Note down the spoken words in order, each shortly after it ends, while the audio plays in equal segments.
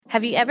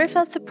Have you ever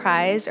felt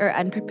surprised or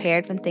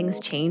unprepared when things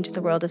change in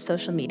the world of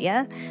social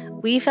media?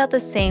 We felt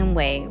the same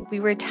way. We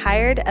were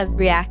tired of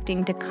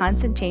reacting to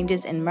constant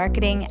changes in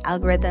marketing,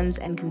 algorithms,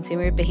 and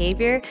consumer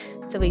behavior,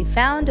 so we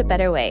found a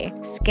better way.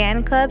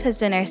 Scan Club has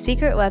been our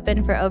secret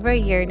weapon for over a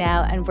year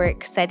now, and we're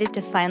excited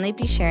to finally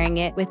be sharing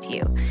it with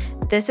you.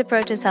 This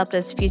approach has helped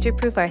us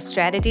future-proof our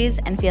strategies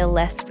and feel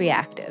less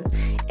reactive.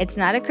 It's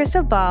not a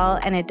crystal ball,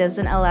 and it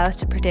doesn't allow us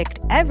to predict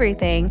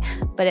everything,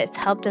 but it's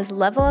helped us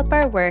level up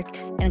our work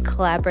and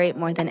collaborate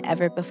more than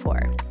ever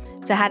before.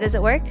 So how does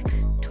it work?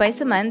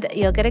 Twice a month,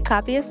 you'll get a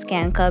copy of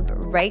Scan Club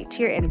right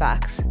to your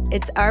inbox.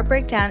 It's our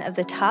breakdown of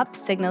the top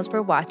signals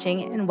we're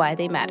watching and why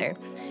they matter.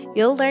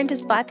 You'll learn to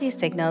spot these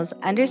signals,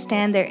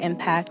 understand their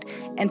impact,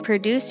 and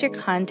produce your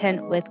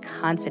content with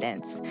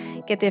confidence.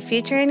 Get the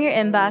feature in your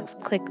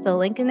inbox, click the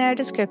link in our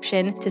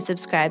description to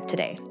subscribe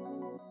today.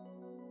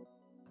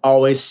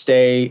 Always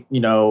stay,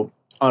 on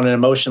an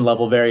emotion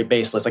level, very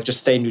baseless. Like,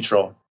 just stay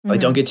neutral.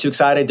 Like, don't get too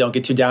excited. Don't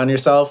get too down on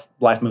yourself.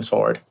 Life moves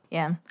forward.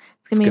 Yeah.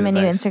 It's going to be my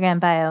new Instagram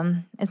bio.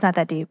 It's not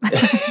that deep.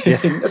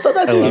 It's not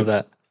that deep. I love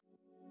that.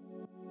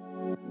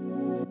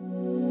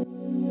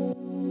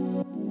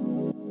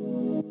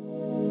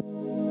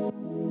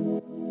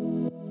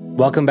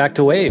 Welcome back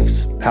to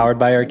Waves, powered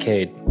by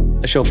Arcade,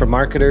 a show for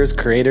marketers,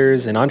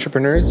 creators, and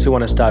entrepreneurs who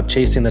want to stop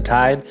chasing the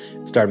tide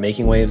and start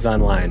making waves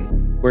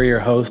online. We're your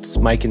hosts,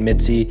 Mike and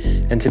Mitzi,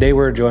 and today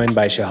we're joined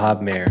by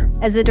Shahob Mehr.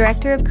 As the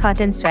Director of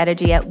Content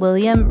Strategy at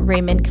William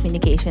Raymond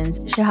Communications,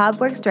 Shahob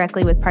works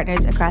directly with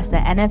partners across the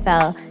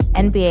NFL,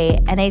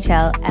 NBA,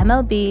 NHL,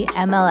 MLB,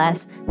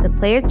 MLS, the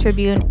Players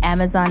Tribune,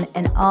 Amazon,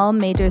 and all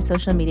major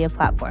social media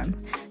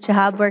platforms.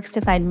 Shahob works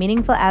to find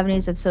meaningful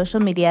avenues of social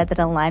media that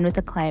align with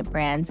the client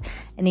brands,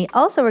 and he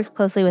also works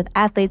closely with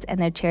athletes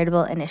and their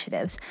charitable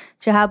initiatives.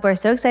 Shahob, we're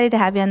so excited to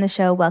have you on the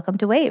show. Welcome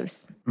to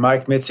Waves.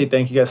 Mike, Mitzi,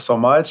 thank you guys so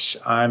much.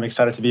 I'm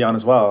excited to be on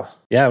as well.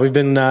 Yeah, we've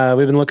been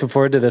looking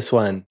forward to this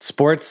one.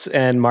 Sports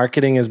and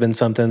marketing has been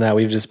something that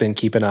we've just been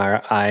keeping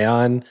our eye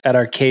on. At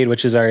Arcade,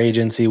 which is our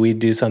agency, we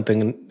do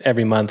something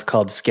every month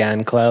called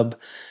Scan Club,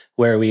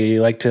 where we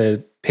like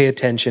to pay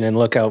attention and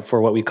look out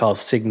for what we call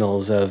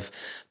signals of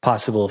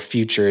possible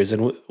futures.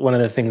 And one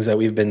of the things that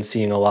we've been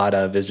seeing a lot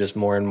of is just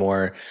more and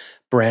more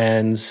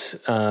brands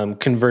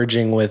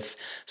converging with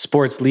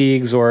sports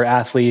leagues or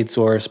athletes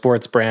or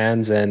sports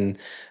brands. And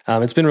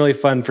it's been really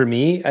fun for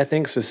me, I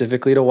think,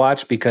 specifically to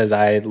watch because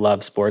I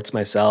love sports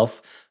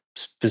myself.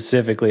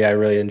 Specifically, I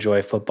really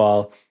enjoy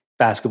football.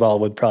 Basketball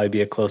would probably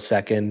be a close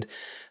second.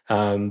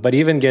 But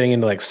even getting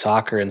into like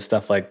soccer and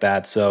stuff like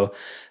that. So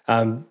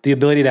the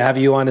ability to have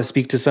you on to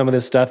speak to some of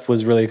this stuff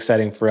was really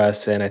exciting for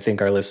us. And I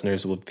think our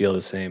listeners will feel the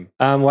same.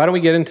 Why don't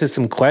we get into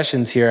some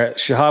questions here?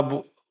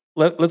 Shahab,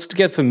 let's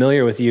get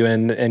familiar with you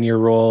and your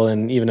role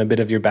and even a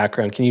bit of your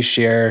background. Can you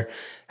share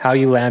how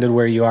you landed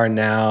where you are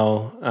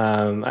now?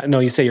 I know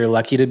you say you're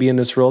lucky to be in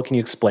this role. Can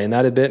you explain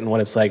that a bit and what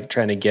it's like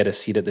trying to get a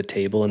seat at the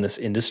table in this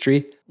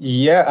industry?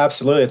 Yeah,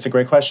 absolutely. It's a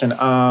great question.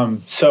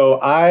 So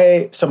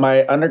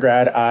my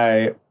undergrad,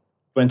 I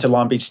went to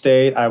Long Beach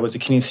State. I was a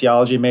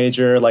kinesiology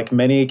major, like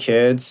many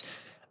kids.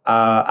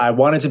 I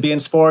wanted to be in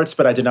sports,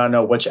 but I did not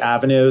know which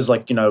avenues,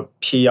 like,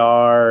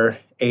 PR,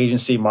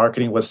 agency,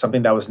 marketing was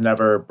something that was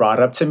never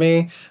brought up to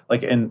me.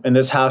 Like in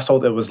this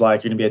household, it was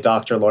like, you're going to be a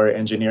doctor, lawyer,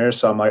 engineer.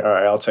 So I'm like, all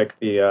right, I'll take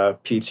the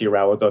PT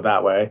route. We'll go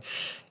that way.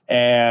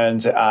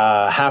 And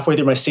halfway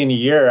through my senior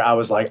year, I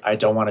was like, I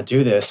don't want to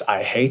do this.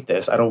 I hate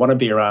this. I don't want to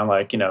be around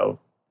like,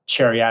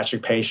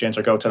 geriatric patients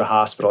or go to the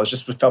hospital. It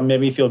just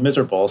made me feel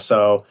miserable.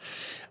 So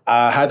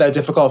I had that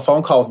difficult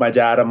phone call with my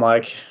dad. I'm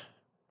like,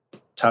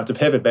 time to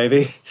pivot,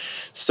 baby.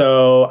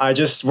 So I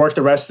just worked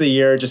the rest of the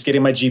year, just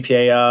getting my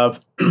GPA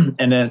up,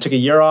 and then took a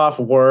year off,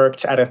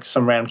 worked at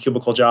some random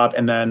cubicle job,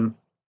 and then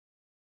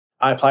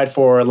I applied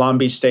for Long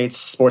Beach State's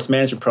sports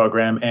management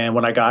program. And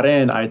when I got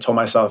in, I told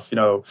myself,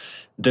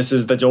 this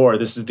is the door,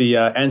 this is the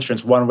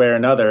entrance, one way or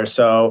another.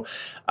 So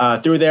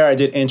through there, I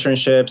did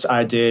internships.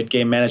 I did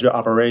game management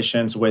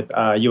operations with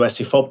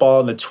USC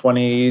football in the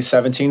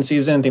 2017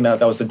 season. I think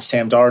that was the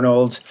Sam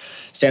Darnold,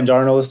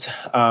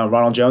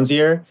 Ronald Jones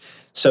year.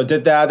 So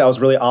did that. That was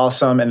really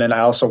awesome. And then I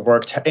also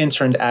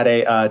interned at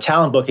a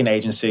talent booking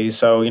agency.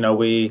 So,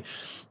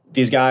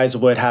 these guys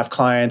would have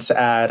clients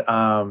at,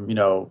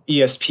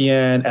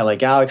 ESPN, LA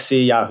Galaxy,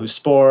 Yahoo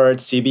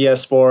Sports, CBS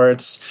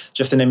Sports,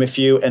 just to name a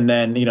few. And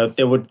then,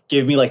 they would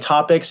give me like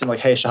topics and like,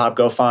 hey, Shahab,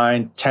 go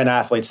find 10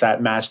 athletes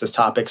that match this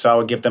topic. So I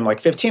would give them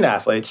like 15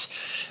 athletes.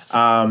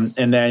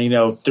 And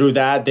then, through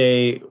that,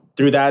 they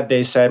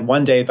said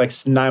one day, like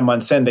 9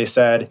 months in, they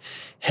said,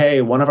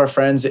 hey, one of our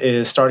friends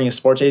is starting a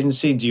sports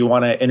agency. Do you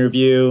want to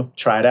interview,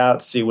 try it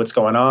out, see what's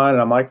going on?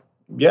 And I'm like,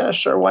 yeah,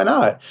 sure. Why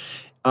not?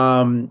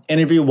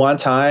 Interview one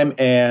time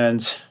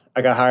and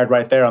I got hired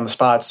right there on the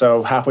spot.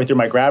 So halfway through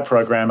my grad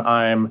program,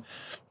 I'm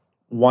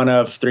one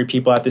of 3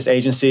 people at this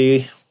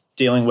agency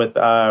dealing with,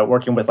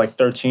 working with like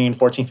 13,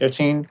 14,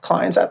 15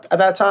 clients at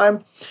that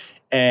time.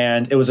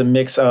 And it was a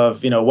mix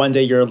of, one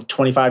day you're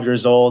 25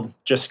 years old,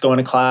 just going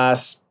to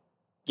class,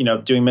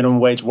 doing minimum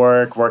wage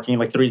work, working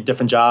like 3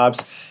 different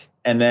jobs.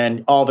 And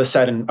then all of a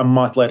sudden, a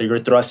month later, you're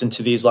thrust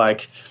into these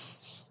like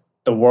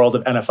the world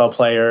of NFL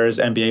players,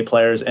 NBA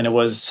players. And it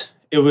was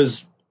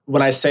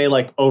when I say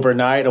like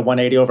overnight, a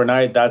 180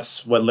 overnight,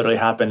 that's what literally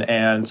happened.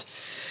 And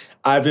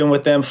I've been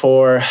with them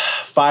for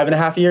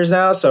 5.5 years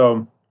now.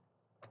 So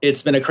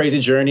it's been a crazy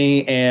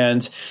journey.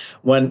 And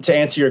to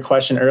answer your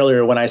question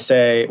earlier, when I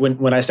say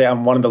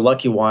I'm one of the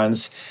lucky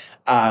ones,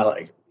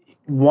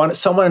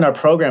 someone in our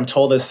program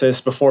told us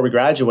this before we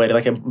graduated,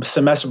 like a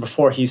semester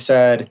before. He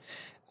said,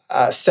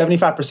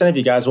 75% of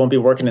you guys won't be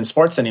working in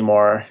sports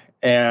anymore.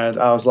 And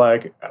I was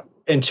like,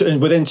 within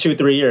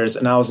 2-3 years.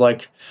 And I was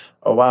like,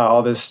 oh, wow,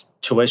 all this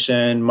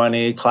tuition,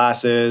 money,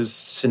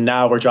 classes, and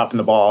now we're dropping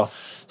the ball.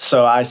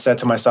 So I said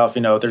to myself,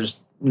 there's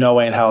no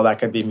way in hell that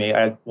could be me.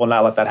 I will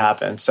not let that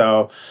happen.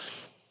 So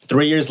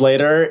 3 years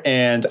later,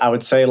 and I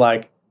would say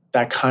like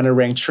that kind of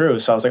rang true.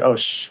 So I was like, oh,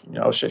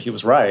 shit, he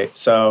was right.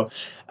 So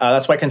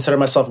that's why I consider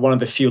myself one of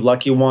the few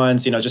lucky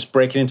ones. Just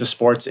breaking into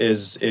sports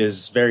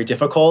is very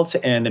difficult,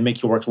 and they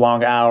make you work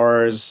long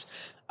hours,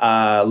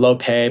 low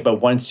pay.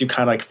 But once you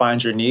kind of like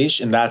find your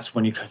niche, and that's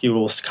when you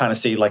will kind of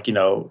see like,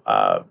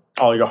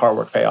 all your hard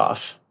work pay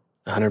off.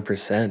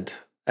 100%.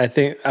 I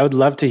think I would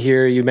love to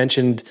hear, you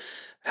mentioned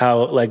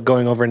how like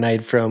going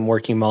overnight from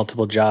working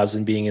multiple jobs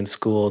and being in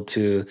school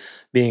to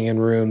being in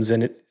rooms,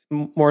 and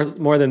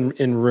more than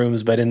in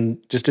rooms, but in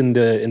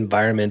the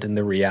environment and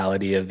the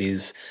reality of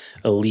these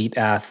elite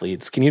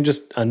athletes. Can you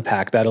just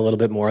unpack that a little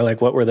bit more?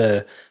 Like what were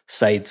the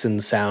sights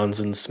and sounds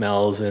and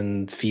smells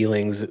and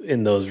feelings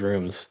in those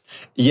rooms?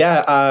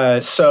 Yeah.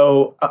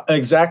 So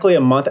exactly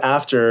a month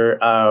after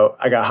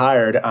I got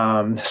hired.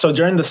 So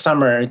during the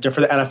summer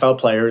for the NFL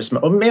players,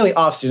 mainly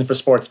off season for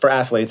sports, for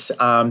athletes,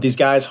 these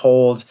guys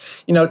hold,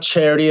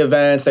 charity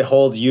events. They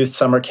hold youth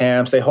summer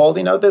camps. They hold,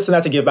 this and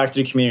that to give back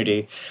to the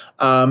community.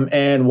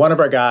 And one of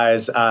our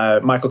guys,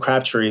 Michael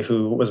Crabtree,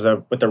 who was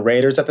with the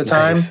Raiders at the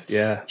time,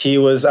 yeah,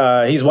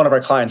 he's one of our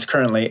clients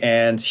currently,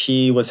 and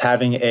he was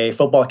having a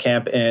football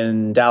camp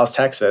in Dallas,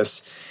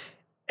 Texas.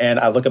 And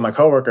I look at my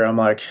coworker, I'm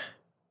like,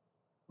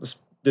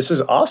 this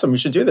is awesome. We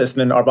should do this. And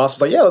then our boss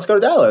was like, yeah, let's go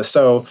to Dallas.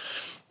 So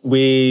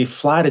we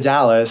fly to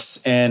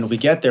Dallas and we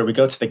get there, we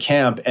go to the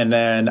camp. And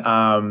then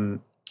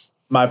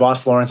my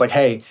boss, Lauren's like,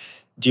 hey,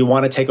 do you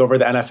want to take over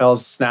the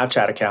NFL's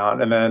Snapchat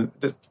account? And then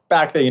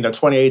back then,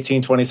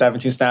 2018,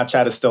 2017,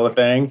 Snapchat is still a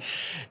thing.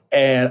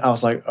 And I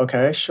was like,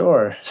 okay,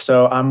 sure.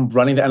 So I'm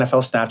running the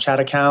NFL Snapchat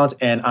account,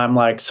 and I'm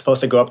like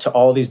supposed to go up to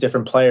all these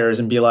different players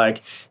and be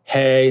like,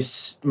 hey,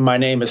 my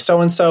name is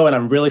so-and-so, and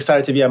I'm really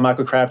excited to be at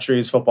Michael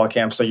Crabtree's football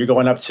camp. So you're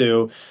going up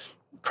to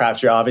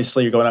Crabtree,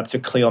 obviously. You're going up to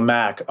Khalil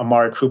Mack.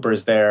 Amari Cooper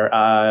is there.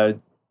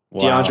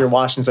 DeAndre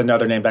Washington's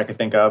another name that I could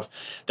think of.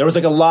 There was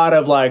like a lot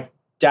of like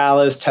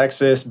Dallas,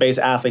 Texas-based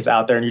athletes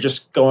out there, and you're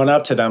just going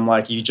up to them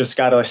like you just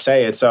got to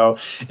say it. So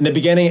in the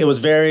beginning, it was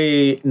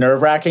very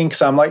nerve-wracking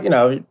because I'm like,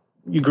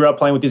 you grew up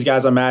playing with these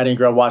guys on Madden, you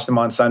grew up watching them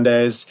on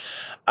Sundays.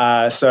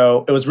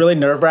 So it was really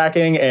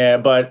nerve-wracking,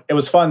 but it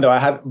was fun, though. I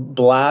had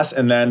blast,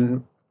 and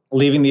then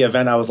leaving the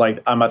event, I was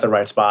like, I'm at the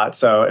right spot.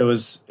 So it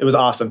was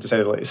awesome, to say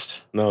the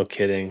least. No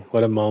kidding.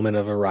 What a moment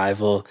of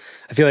arrival.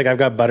 I feel like I've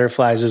got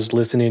butterflies just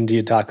listening to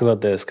you talk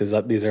about this, because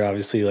these are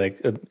obviously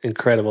like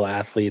incredible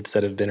athletes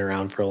that have been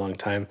around for a long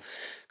time.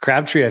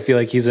 Crabtree, I feel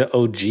like he's an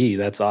OG.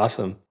 That's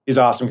awesome. He's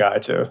an awesome guy,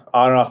 too.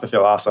 On and off the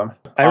field, awesome.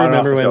 I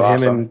remember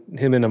when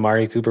him and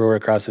Amari Cooper were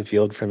across the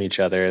field from each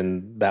other,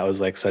 and that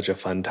was like such a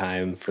fun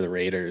time for the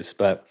Raiders.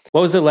 But what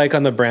was it like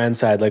on the brand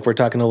side? Like, we're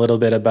talking a little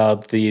bit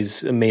about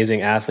these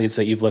amazing athletes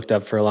that you've looked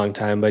up for a long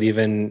time, but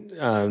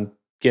even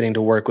getting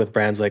to work with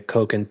brands like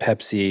Coke and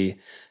Pepsi.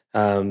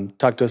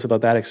 Talk to us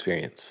about that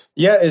experience.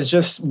 Yeah, it's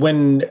just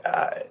when,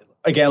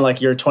 again,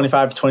 like you're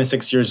 25 to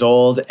 26 years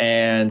old,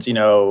 and,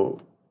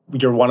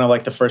 you're one of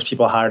like the first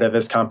people hired at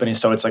this company.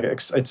 So it's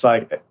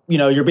like,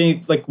 you're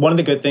being like, one of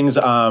the good things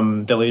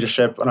the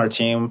leadership on our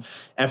team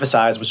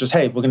emphasized was just,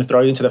 hey, we're going to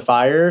throw you into the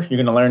fire.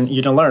 You're going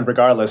to learn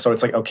regardless. So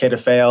it's like, okay to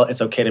fail.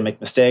 It's okay to make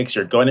mistakes.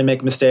 You're going to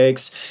make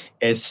mistakes.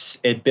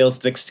 It builds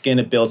thick skin.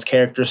 It builds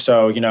character.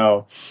 So,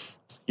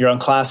 you're on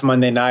class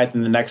Monday night,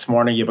 and the next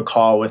morning you have a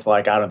call with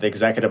like, I don't know, the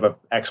executive of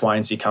X, Y,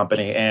 and Z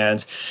company.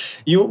 And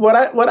what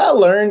I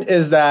learned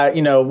is that,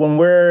 when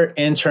we're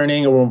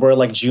interning or when we're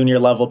like junior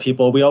level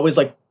people, we always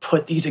like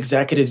put these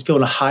executives, people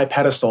in high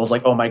pedestals,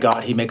 like, oh my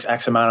God, he makes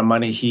X amount of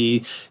money.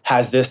 He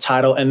has this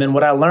title. And then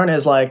what I learned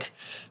is like,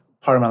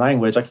 part of my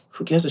language, like,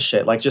 who gives a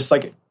shit? Like, just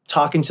like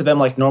talking to them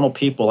like normal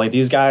people. Like,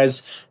 these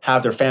guys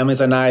have their families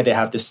at night.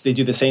 They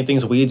do the same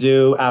things we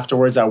do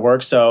afterwards at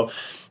work. So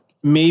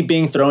me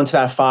being thrown to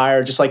that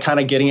fire, just like kind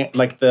of getting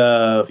like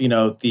the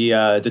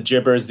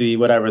gibbers,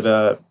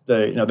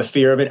 the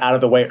fear of it out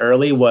of the way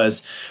early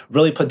was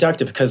really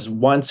productive, because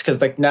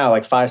like now,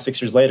 like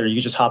 5-6 years later,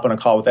 you just hop on a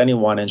call with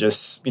anyone and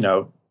just,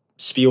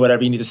 spew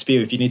whatever you need to spew.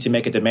 If you need to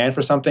make a demand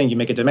for something, you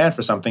make a demand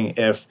for something.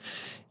 If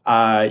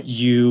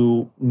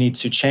you need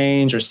to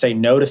change or say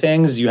no to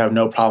things, you have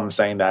no problem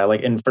saying that.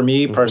 Like, and for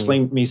me personally,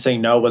 me saying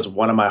no was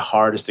one of my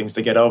hardest things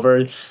to get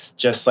over.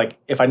 Just like,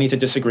 if I need to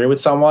disagree with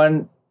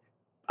someone,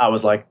 I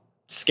was like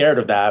scared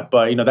of that.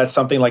 But, that's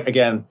something like,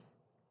 again,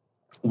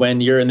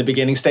 when you're in the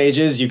beginning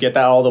stages, you get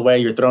that all the way,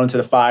 you're thrown to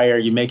the fire,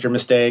 you make your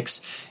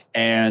mistakes,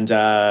 and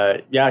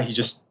you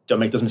just don't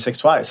make those mistakes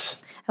twice.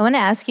 I want to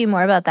ask you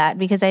more about that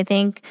because I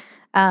think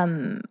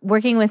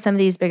working with some of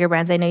these bigger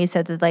brands, I know you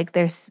said that like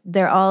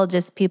they're all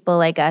just people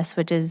like us,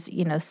 which is,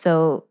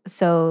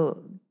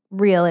 so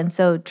real and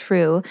so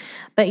true.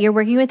 But you're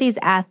working with these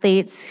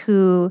athletes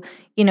who,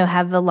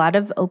 have a lot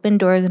of open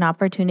doors and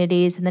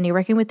opportunities. And then you're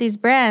working with these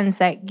brands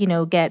that,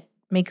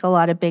 make a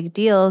lot of big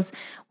deals.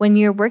 When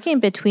you're working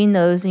between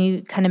those, and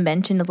you kind of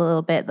mentioned a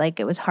little bit, like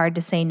it was hard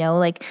to say no,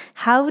 like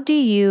how do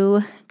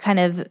you kind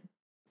of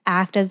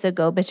act as a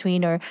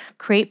go-between or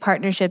create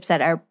partnerships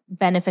that are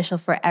beneficial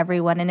for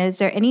everyone? And is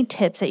there any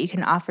tips that you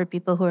can offer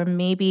people who are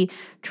maybe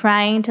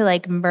trying to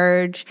like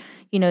merge,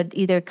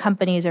 either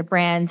companies or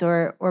brands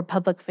or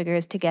public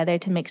figures together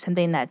to make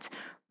something that's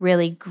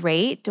really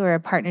great or a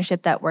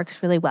partnership that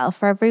works really well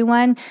for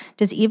everyone?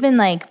 Just even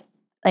like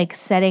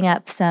setting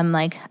up some,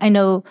 like, I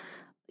know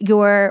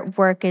your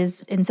work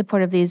is in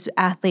support of these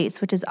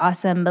athletes, which is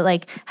awesome, but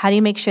like, how do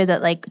you make sure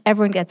that like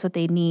everyone gets what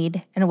they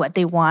need and what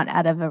they want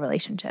out of a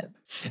relationship?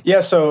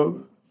 Yeah,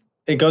 so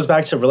it goes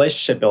back to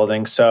relationship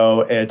building.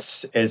 So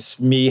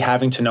it's me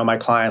having to know my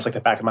clients like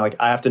the back of my, like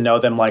I have to know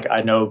them like I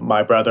know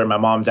my brother, my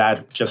mom,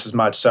 dad just as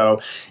much.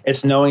 So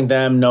it's knowing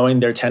them, knowing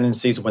their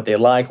tendencies, what they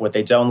like, what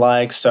they don't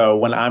like. So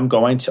when I'm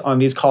going to on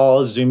these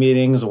calls, Zoom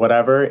meetings,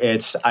 whatever,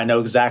 I know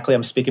exactly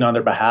I'm speaking on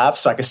their behalf,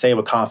 so I can say it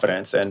with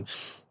confidence. And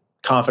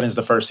confidence is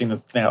the first thing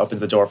that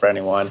opens the door for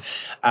anyone.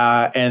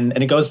 And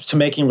it goes to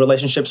making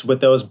relationships with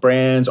those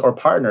brands or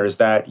partners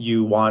that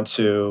you want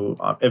to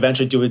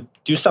eventually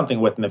do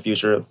something with in the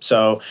future.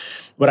 So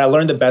what I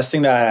learned, the best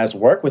thing that has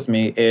worked with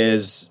me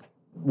is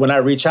when I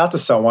reach out to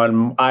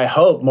someone, I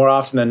hope more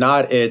often than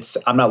not,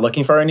 I'm not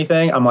looking for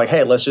anything. I'm like,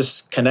 hey, let's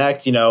just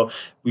connect.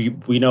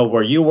 We know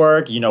where you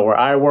work, where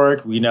I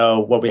work, we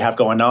know what we have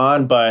going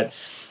on, but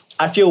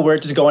I feel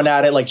weird just going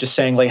at it, like just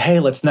saying like, hey,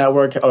 let's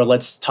network or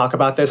let's talk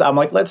about this. I'm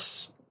like,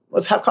 let's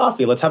have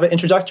coffee. Let's have an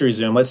introductory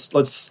Zoom. Let's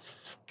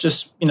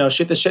just,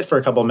 shoot the shit for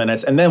a couple of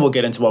minutes and then we'll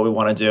get into what we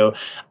want to do.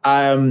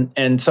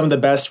 And some of the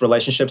best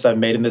relationships I've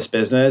made in this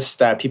business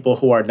that people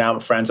who are now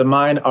friends of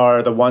mine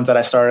are the ones that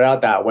I started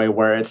out that way,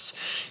 where it's,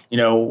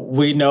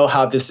 we know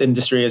how this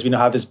industry is, we know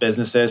how this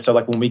business is. So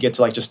like when we get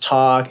to like just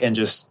talk and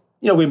just,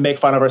 we make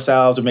fun of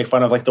ourselves, we make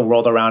fun of like the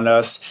world around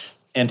us.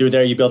 And through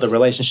there, you build the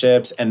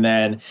relationships, and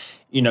then,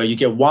 you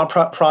get one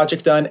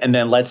project done, and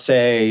then let's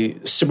say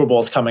Super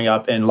Bowl is coming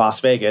up in Las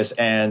Vegas,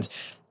 and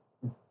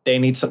they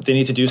need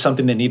to do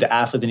something. They need an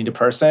athlete, they need a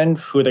person.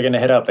 Who they're going to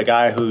hit up? The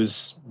guy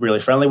who's really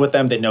friendly with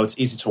them. They know it's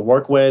easy to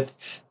work with.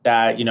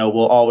 That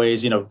will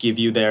always give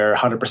you their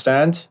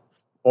 100%,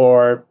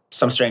 or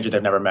some stranger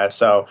they've never met.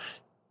 So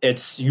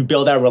you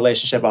build that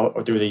relationship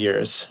through the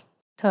years.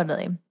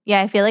 Totally.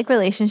 Yeah, I feel like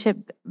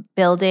relationship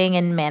building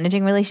and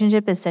managing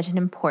relationship is such an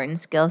important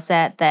skill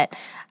set that,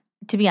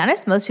 to be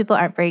honest, most people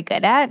aren't very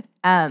good at.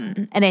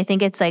 And I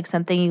think it's like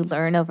something you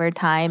learn over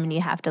time and you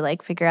have to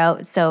like figure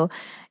out. So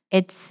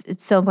it's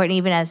so important,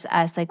 even as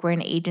us, like we're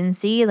an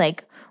agency,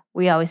 like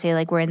we always say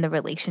like we're in the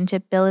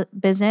relationship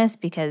business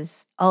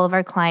because all of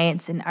our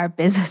clients and our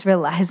business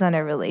relies on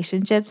our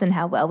relationships and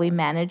how well we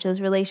manage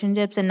those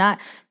relationships, and not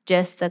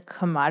just the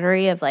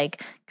camaraderie of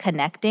like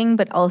connecting,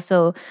 but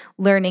also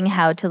learning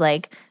how to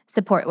like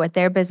support what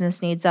their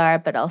business needs are,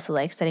 but also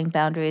like setting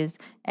boundaries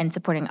and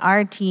supporting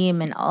our team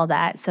and all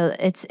that. So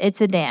it's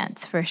a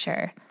dance for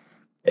sure.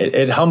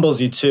 It humbles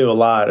you too a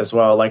lot as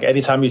well. Like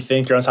anytime you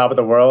think you're on top of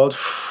the world,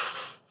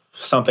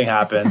 something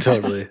happens.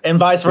 Totally. And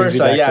vice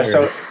versa. Yeah.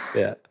 So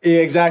yeah,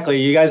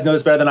 exactly. You guys know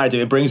this better than I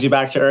do. It brings you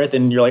back to earth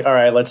and you're like, all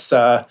right, let's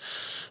start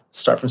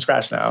from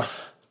scratch now.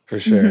 For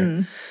sure.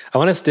 Mm-hmm. I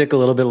want to stick a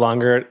little bit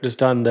longer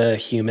just on the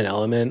human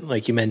element.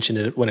 Like you mentioned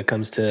it when it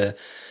comes to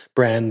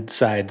brand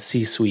side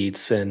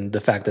C-suites and the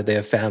fact that they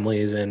have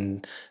families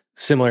and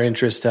similar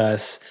interests to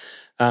us.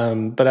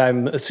 But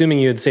I'm assuming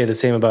you'd say the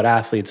same about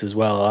athletes as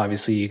well.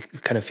 Obviously, you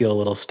kind of feel a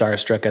little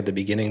starstruck at the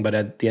beginning, but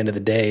at the end of the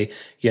day,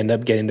 you end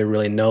up getting to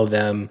really know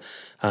them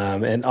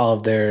and all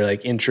of their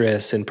like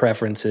interests and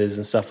preferences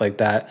and stuff like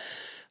that.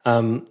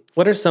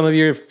 What are some of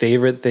your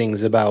favorite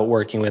things about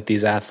working with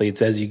these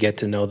athletes as you get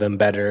to know them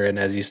better and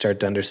as you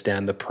start to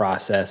understand the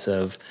process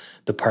of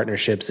the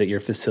partnerships that you're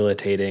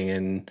facilitating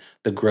and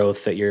the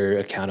growth that you're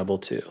accountable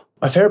to?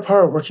 My favorite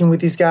part working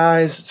with these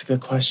guys, it's a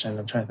good question,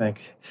 I'm trying to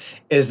think,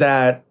 is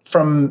that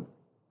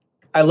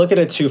I look at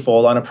it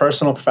twofold, on a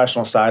personal,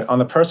 professional side. On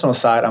the personal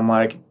side, I'm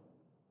like,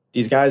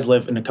 these guys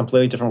live in a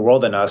completely different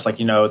world than us. Like,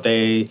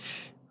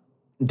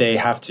 they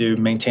have to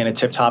maintain a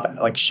tip-top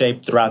like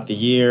shape throughout the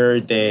year.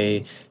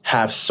 They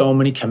have so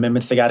many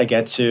commitments they got to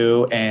get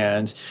to.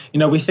 And,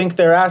 we think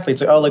they're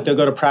athletes. Like, they'll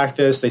go to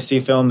practice, they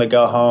see film, they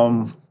go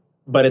home.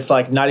 But it's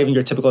like not even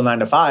your typical 9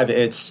 to 5.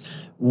 It's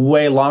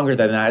way longer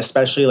than that,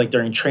 especially like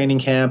during training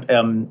camp,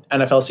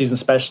 NFL season,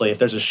 especially if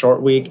there's a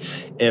short week.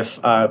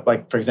 If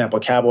like, for example,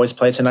 Cowboys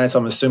play tonight, so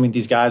I'm assuming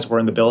these guys were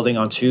in the building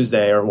on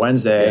Tuesday or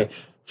Wednesday. Yeah.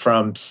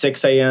 from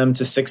 6 a.m.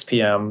 to 6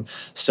 p.m.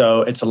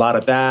 So it's a lot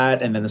of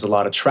that. And then there's a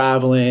lot of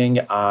traveling.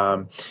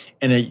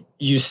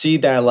 You see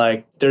that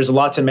like there's a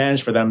lot to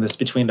manage for them. This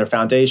between their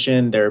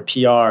foundation, their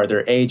PR,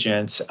 their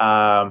agents,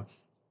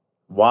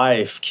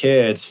 wife,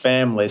 kids,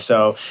 family.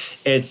 So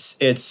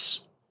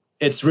it's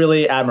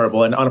really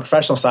admirable. And on a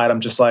professional side, I'm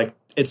just like,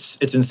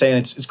 it's insane.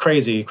 It's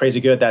crazy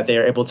good that they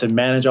are able to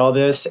manage all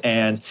this.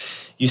 And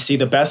you see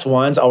the best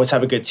ones always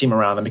have a good team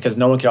around them because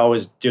no one can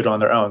always do it on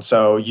their own.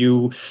 So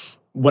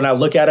when I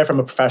look at it from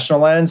a professional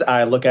lens,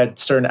 I look at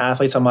certain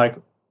athletes, I'm like,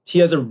 he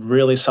has a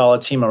really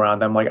solid team around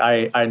them. Like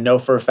I know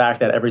for a fact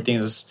that everything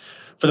is,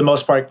 for the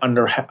most part,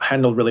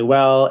 handled really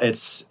well.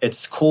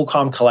 It's cool,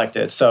 calm,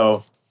 collected.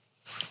 So,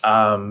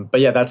 but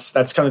yeah, that's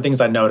kind of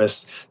things I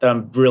noticed that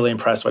I'm really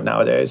impressed with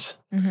nowadays.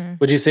 Mm-hmm.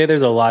 Would you say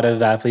there's a lot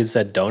of athletes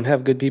that don't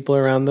have good people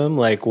around them?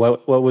 Like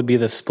what would be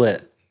the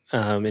split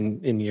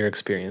in your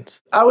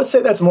experience? I would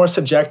say that's more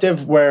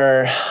subjective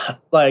where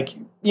like,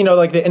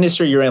 like the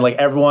industry you're in, like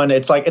everyone,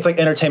 it's like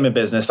entertainment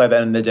business at the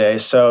end of the day.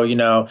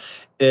 So,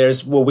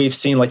 there's what we've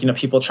seen, like,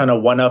 people trying to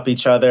one up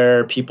each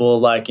other, people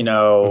like,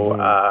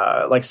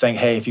 like saying,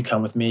 hey, if you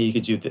come with me, you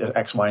could do the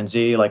X, Y, and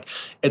Z. Like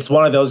it's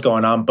one of those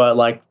going on. But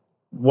like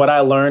what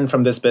I learned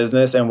from this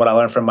business and what I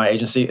learned from my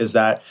agency is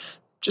that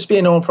just be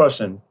a normal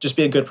person, just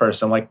be a good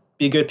person, like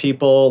be good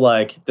people.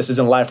 Like this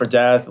isn't life or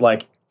death.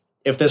 Like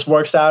if this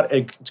works out,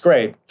 it's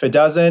great. If it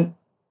doesn't,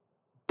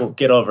 we'll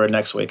get over it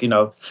next week.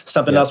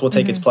 Something else will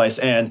take its place.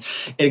 And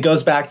it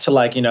goes back to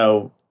like,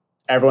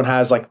 everyone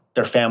has like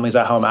their families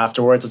at home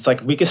afterwards. It's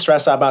like we could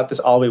stress out about this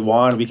all we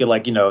want. We could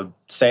like,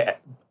 say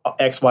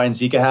X, Y, and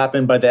Z could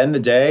happen. But at the end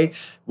of the day,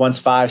 once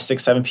 5,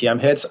 6, 7 p.m.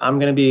 hits, I'm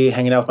going to be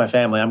hanging out with my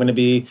family. I'm going to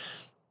be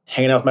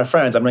hanging out with my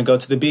friends. I'm going to go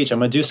to the beach. I'm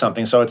going to do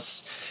something. So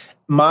it's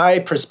my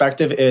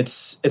perspective.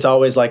 It's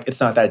always like,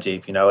 it's not that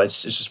deep.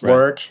 It's just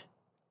work.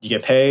 You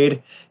get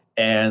paid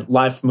and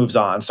life moves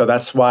on. So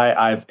that's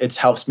why it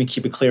helps me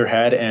keep a clear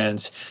head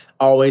and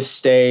always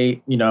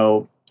stay,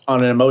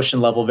 on an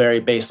emotion level, very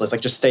baseless,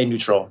 like just stay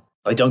neutral.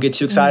 Like don't get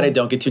too excited.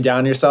 Don't get too down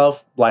on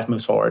yourself. Life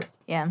moves forward.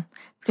 Yeah.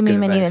 It's going to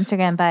be my new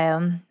Instagram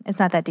bio. It's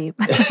not that deep.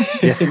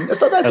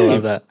 It's not that deep. I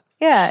love that.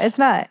 Yeah, it's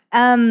not.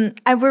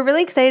 We're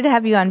really excited to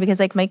have you on because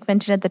like Mike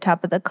mentioned at the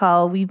top of the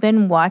call, we've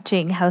been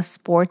watching how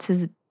sports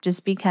is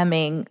just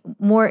becoming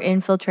more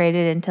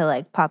infiltrated into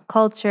like pop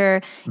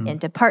culture,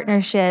 into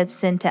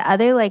partnerships, into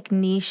other like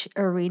niche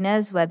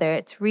arenas, whether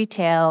it's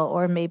retail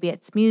or maybe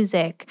it's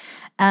music.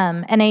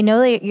 And I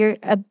know that you're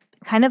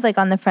kind of like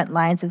on the front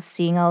lines of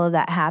seeing all of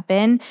that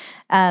happen.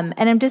 And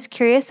I'm just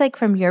curious, like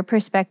from your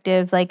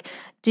perspective, like,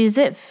 does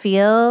it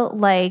feel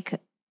like,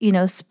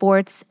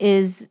 sports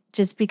is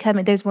just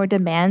becoming, there's more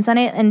demands on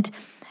it? And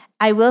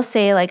I will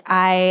say like,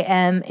 I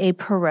am a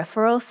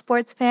peripheral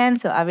sports fan.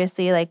 So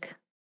obviously like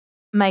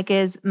Mike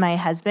is my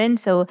husband.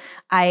 So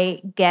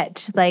I get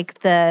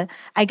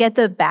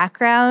the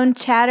background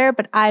chatter,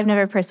 but I've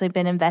never personally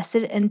been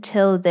invested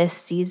until this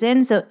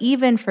season. So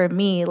even for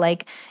me,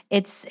 like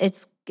it's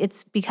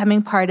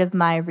becoming part of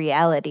my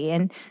reality.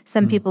 And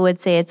some people would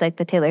say it's like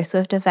the Taylor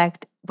Swift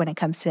effect when it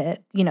comes to,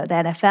 the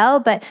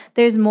NFL, but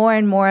there's more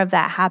and more of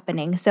that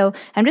happening. So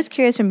I'm just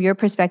curious from your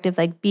perspective,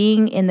 like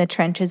being in the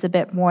trenches a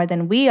bit more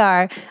than we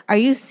are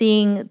you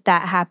seeing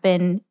that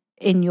happen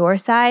in your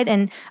side?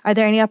 And are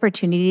there any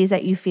opportunities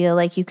that you feel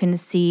like you can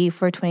see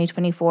for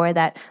 2024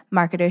 that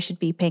marketers should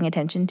be paying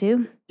attention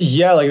to?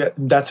 Yeah,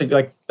 that's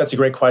a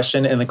great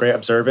question and a great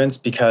observance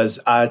because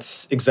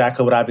it's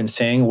exactly what I've been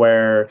seeing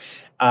where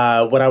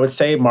what I would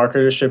say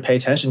marketers should pay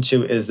attention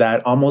to is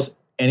that almost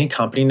any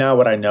company now,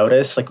 what I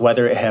notice, like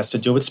whether it has to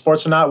do with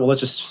sports or not, well, let's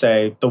just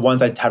say the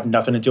ones that have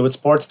nothing to do with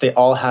sports, they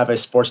all have a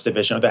sports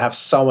division or they have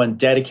someone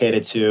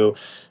dedicated to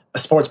a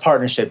sports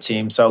partnership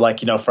team. So like,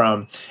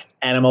 from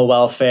animal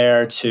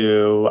welfare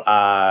to,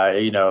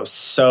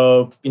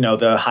 soap,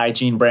 the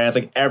hygiene brands,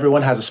 like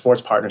everyone has a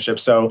sports partnership.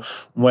 So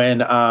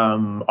when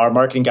our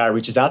marketing guy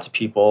reaches out to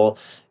people,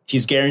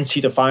 he's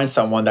guaranteed to find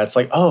someone that's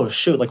like, oh,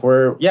 shoot, like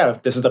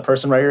this is the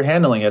person right here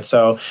handling it.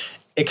 So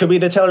it could be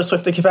the Taylor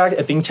Swift effect.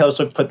 I think Taylor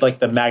Swift put like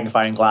the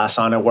magnifying glass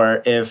on it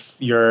where if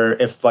you're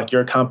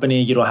a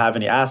company, you don't have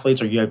any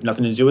athletes or you have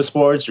nothing to do with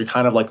sports, you're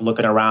kind of like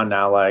looking around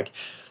now like,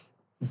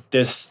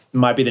 this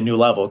might be the new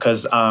level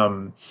because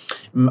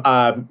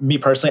me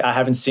personally, I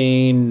haven't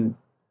seen,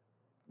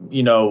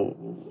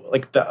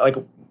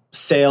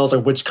 sales or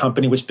which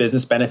company, which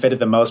business benefited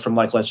the most from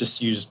like, let's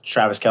just use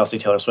Travis Kelce,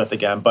 Taylor Swift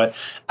again. But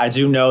I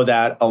do know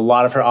that a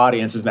lot of her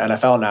audience is in the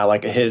NFL now.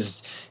 Like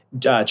his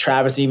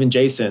Travis, even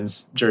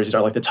Jason's jerseys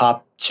are like the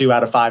top 2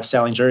 out of 5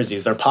 selling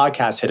jerseys. Their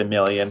podcast hit 1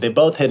 million. They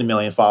both hit 1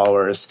 million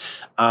followers.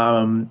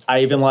 I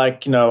even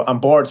I'm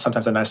bored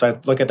sometimes at night. So I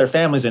look at their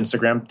family's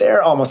Instagram.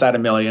 They're almost at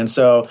 1 million.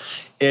 So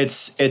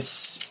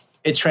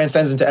it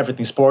transcends into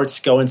everything. Sports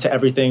go into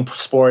everything.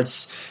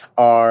 Sports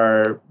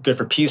are good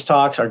for peace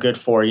talks, are good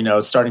for,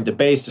 starting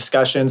debates,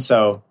 discussions.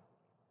 So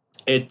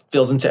it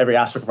fills into every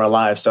aspect of our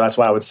lives. So that's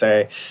why I would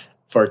say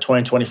for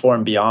 2024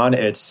 and beyond,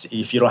 it's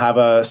if you don't have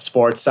a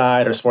sports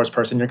side or sports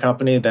person in your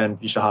company, then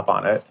you should hop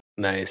on it.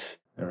 Nice.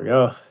 There we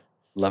go.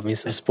 Love me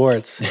some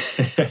sports.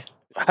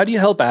 How do you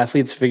help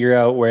athletes figure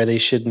out where they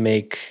should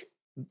make,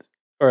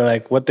 or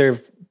like what their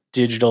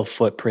digital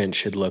footprint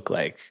should look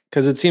like?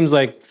 Because it seems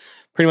like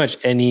pretty much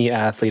any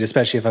athlete,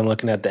 especially if I'm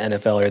looking at the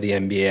NFL or the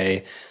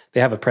NBA, they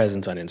have a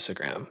presence on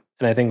Instagram.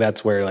 And I think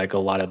that's where like a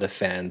lot of the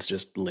fans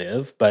just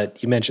live.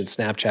 But you mentioned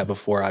Snapchat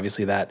before.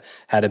 Obviously, that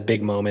had a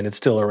big moment. It's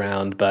still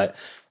around. But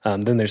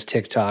then there's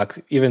TikTok,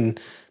 even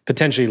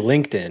potentially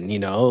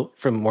LinkedIn,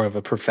 from more of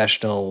a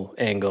professional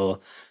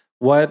angle.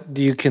 What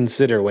do you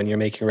consider when you're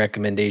making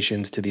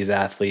recommendations to these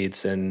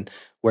athletes, and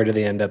where do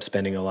they end up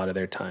spending a lot of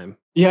their time?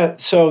 Yeah,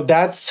 so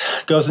that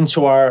goes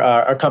into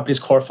our company's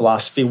core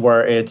philosophy,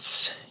 where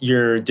it's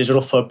your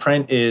digital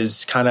footprint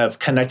is kind of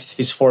connected to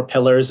these four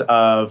pillars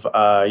of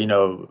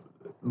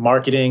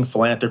marketing,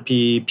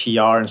 philanthropy,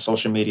 PR, and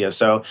social media.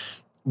 So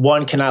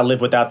one cannot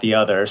live without the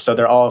other. So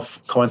they're all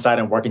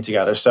coinciding and working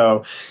together.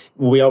 So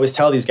we always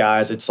tell these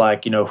guys, it's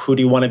like, who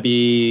do you want to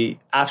be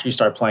after you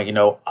start playing?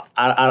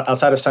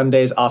 Outside of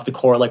Sundays, off the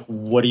court, like,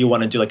 what do you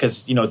want to do? Like,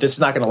 because, this is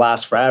not going to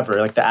last forever.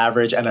 Like, the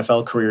average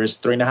NFL career is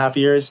 3.5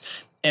 years,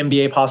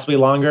 NBA possibly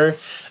longer.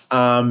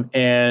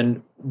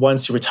 And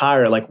once you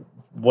retire, like,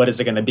 what is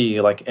it going to be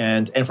like?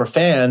 And for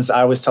fans,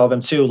 I always tell them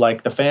too,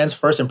 like, the fans'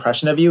 first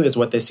impression of you is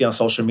what they see on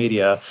social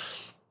media.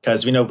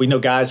 Because we know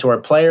guys who are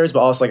players, but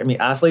also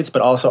athletes,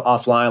 but also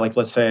offline. Like,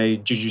 let's say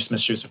Juju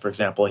Smith-Schuster, for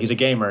example, he's a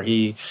gamer.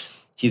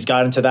 He's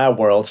got into that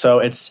world. So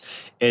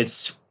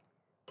it's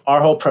our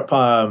whole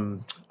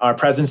our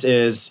presence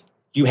is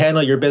you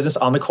handle your business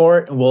on the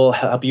court, and we'll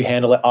help you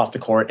handle it off the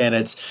court. And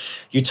it's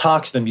you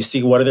talk to them, you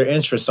see what their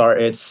interests are.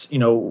 It's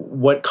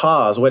what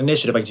cause, what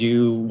initiative. Like, do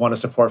you want to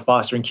support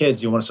fostering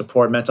kids? Do you want to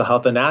support mental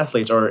health in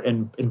athletes or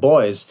in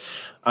boys?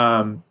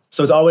 So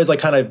it's always like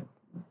kind of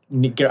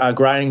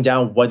grinding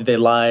down what do they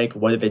like,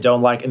 what do they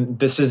don't like, and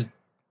this is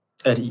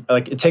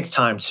it takes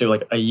time too,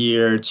 like a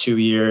year, 2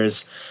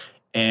 years,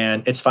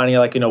 and it's finding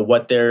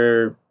what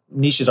their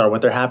niches are,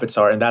 what their habits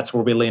are, and that's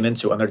where we lean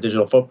into on their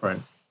digital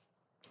footprint.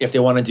 If they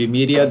want to do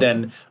media,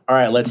 then all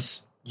right,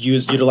 let's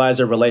utilize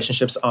their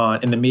relationships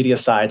in the media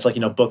side. It's like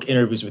book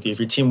interviews with you. If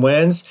your team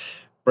wins,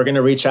 we're going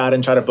to reach out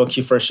and try to book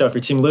you for a show. If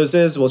your team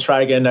loses, we'll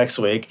try again next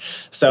week.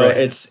 So right.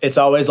 It's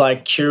always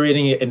like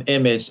curating an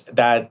image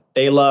that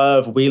they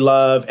love, we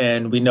love,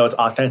 and we know it's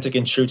authentic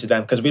and true to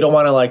them, because we don't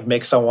want to like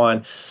make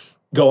someone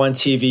go on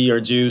TV or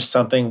do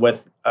something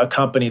with a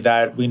company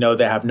that we know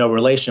they have no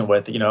relation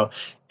with.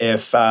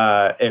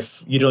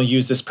 If you don't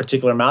use this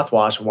particular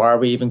mouthwash, why are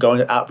we even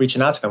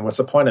reaching out to them? What's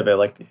the point of it?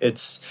 Like,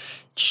 it's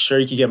sure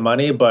you can get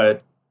money,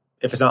 but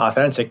if it's not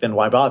authentic, then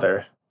why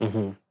bother?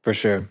 Mm-hmm, for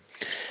sure.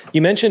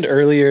 You mentioned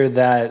earlier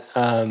that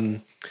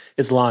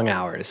it's long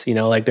hours,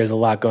 like there's a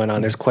lot going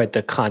on. There's quite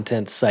the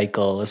content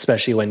cycle,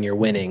 especially when you're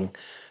winning.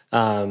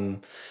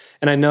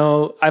 And I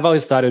know I've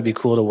always thought it would be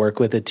cool to work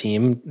with a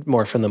team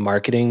more from the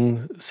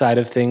marketing side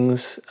of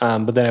things.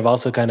 But then I've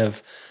also kind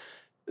of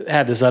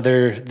had this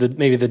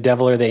maybe the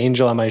devil or the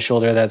angel on my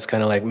shoulder that's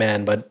kind of like,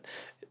 man, but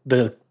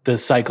the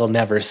cycle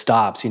never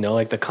stops,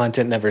 like the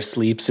content never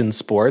sleeps in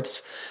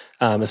sports,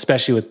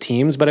 especially with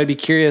teams. But I'd be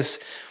curious,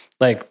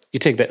 like you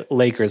take the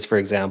Lakers, for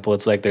example,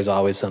 it's like there's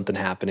always something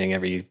happening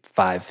every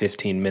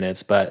 5-15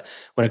 minutes. But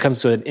when it comes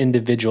to an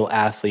individual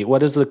athlete, what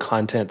does the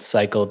content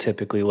cycle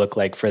typically look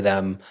like for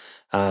them?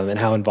 And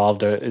how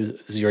involved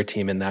is your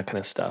team in that kind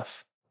of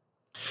stuff?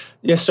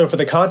 Yes, so for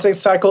the content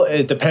cycle,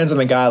 it depends on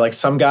the guy. Like,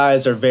 some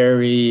guys are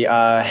very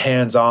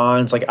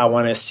hands-on. It's like, I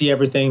want to see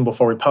everything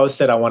before we post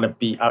it. I want to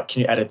be out.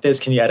 Can you edit this?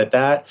 Can you edit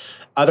that?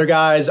 Other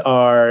guys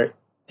are,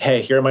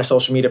 hey, here are my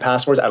social media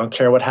passwords. I don't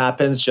care what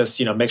happens. Just,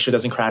 make sure it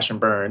doesn't crash and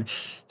burn.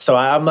 So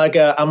I'm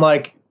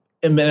like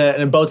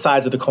in both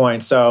sides of the coin.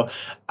 So,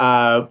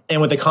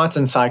 and with the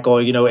content cycle,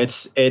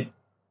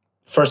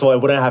 first of all,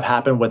 it wouldn't have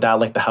happened without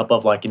like the help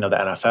of the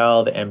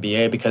NFL, the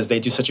NBA, because they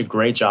do such a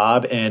great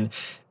job in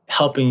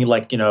helping you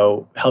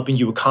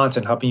with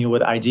content, helping you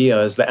with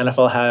ideas. The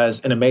NFL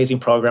has an amazing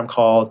program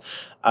called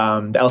the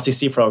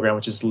LCC program,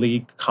 which is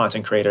League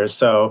Content Creators.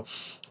 So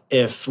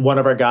if one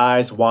of our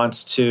guys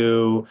wants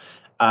to,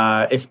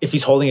 if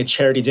he's holding a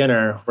charity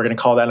dinner, we're going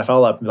to call the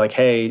NFL up and be like,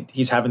 hey,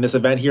 he's having this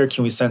event here.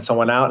 Can we send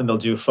someone out? And they'll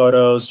do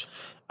photos,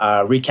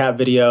 recap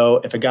video.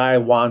 If a guy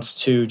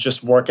wants to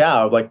just work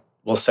out, like,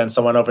 we'll send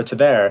someone over to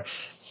there.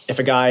 If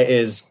a guy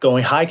is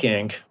going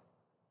hiking,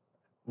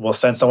 we'll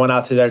send someone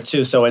out to there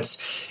too. So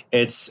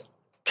it's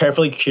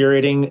carefully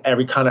curating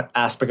every kind of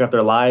aspect of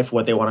their life,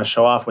 what they want to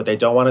show off, what they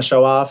don't want to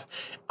show off.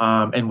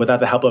 And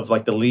without the help of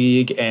like the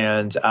league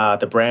and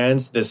the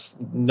brands,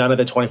 none of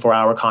the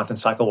 24-hour content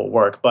cycle will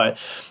work. But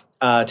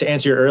to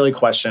answer your early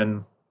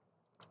question,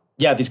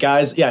 these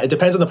guys, it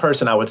depends on the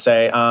person, I would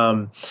say.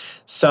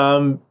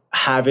 Some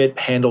have it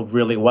handled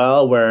really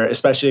well, where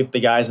especially the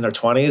guys in their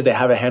 20s, they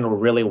have it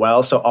handled really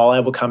well. So all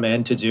I will come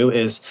in to do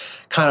is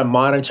kind of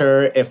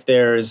monitor if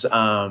there's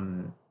a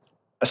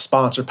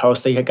sponsored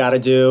post they got to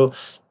do.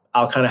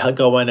 I'll kind of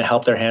go in and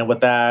help their hand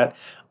with that.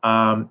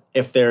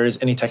 If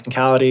there's any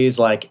technicalities,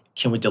 like,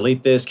 can we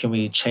delete this? Can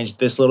we change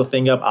this little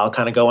thing up? I'll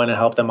kind of go in and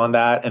help them on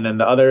that. And then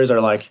the others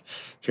are like,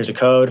 here's a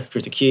code,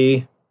 here's a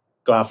key,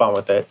 go have fun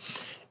with it.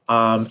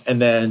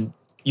 And then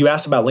You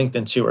asked about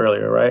LinkedIn too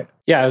earlier, right?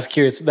 Yeah, I was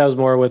curious. That was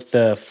more with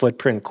the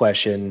footprint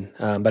question,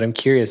 but I'm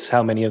curious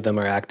how many of them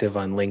are active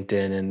on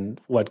LinkedIn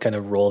and what kind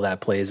of role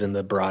that plays in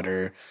the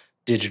broader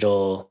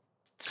digital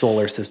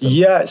solar system.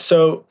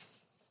 So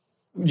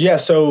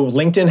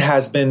LinkedIn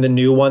has been the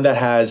new one that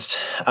has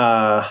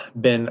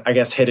been, I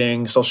guess,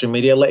 hitting social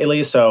media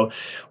lately. So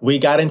we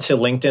got into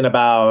LinkedIn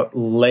about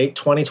late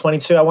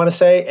 2022, I want to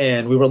say,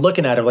 and we were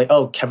looking at it like,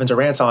 oh, Kevin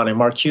Durant's on it,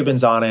 Mark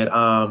Cuban's on it,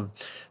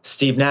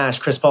 Steve Nash,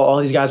 Chris Paul, all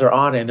these guys are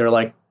on it, and they're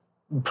like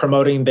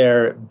promoting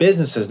their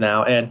businesses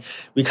now. And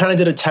we kind of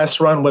did a test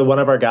run with one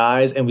of our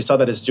guys, and we saw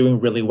that it's doing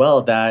really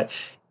well. That,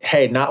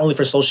 hey, not only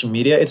for social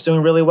media, it's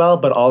doing really well,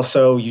 but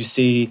also you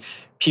see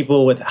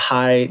people with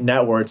high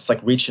net worths like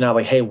reaching out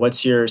like, hey,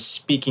 what's your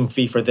speaking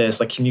fee for this?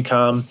 Like, can you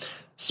come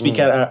speak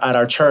at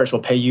our church?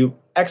 We'll pay you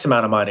X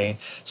amount of money.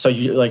 So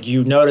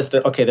you notice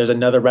that, okay, there's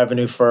another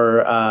revenue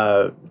for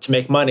to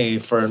make money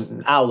for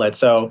an outlet.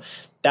 So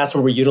that's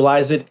where we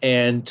utilize it.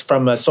 And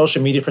from a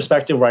social media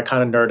perspective, where I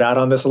kind of nerd out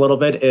on this a little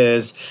bit,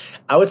 is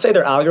I would say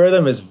their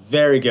algorithm is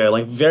very good,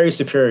 like very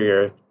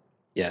superior.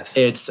 Yes.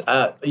 It's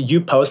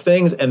you post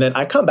things and then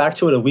I come back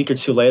to it a week or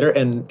two later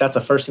and that's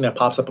the first thing that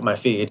pops up on my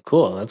feed.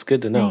 Cool. That's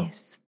good to know.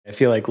 Nice. I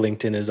feel like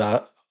LinkedIn is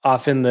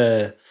often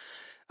I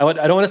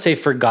don't want to say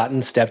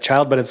forgotten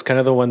stepchild, but it's kind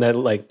of the one that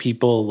like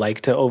people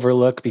like to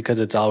overlook because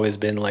it's always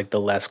been like the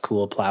less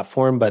cool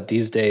platform. But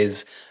these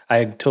days,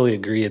 I totally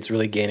agree. It's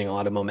really gaining a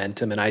lot of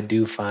momentum. And I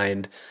do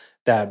find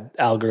that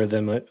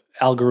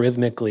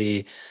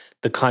algorithmically,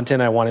 the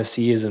content I want to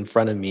see is in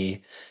front of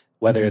me,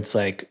 whether it's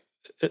like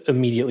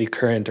immediately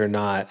current or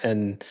not.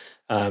 And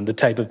the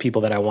type of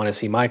people that I want to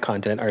see my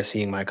content are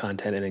seeing my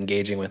content and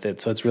engaging with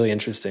it. So it's really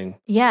interesting.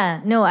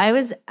 Yeah, no, I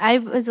was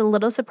a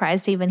little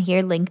surprised to even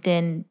hear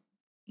LinkedIn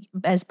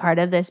as part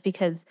of this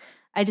because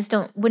I just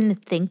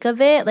wouldn't think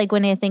of it. Like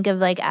when I think of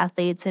like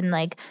athletes and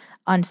like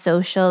on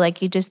social,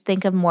 like you just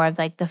think of more of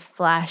like the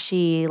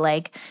flashy,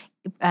 like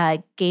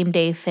game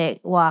day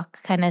fit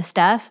walk kind of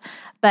stuff.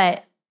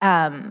 But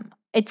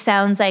it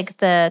sounds like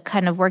the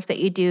kind of work that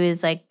you do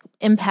is like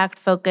impact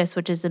focus,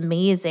 which is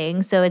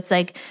amazing. So it's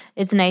like,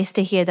 it's nice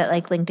to hear that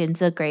like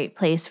LinkedIn's a great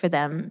place for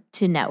them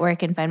to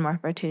network and find more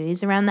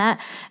opportunities around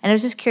that. And I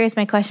was just curious,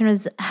 my question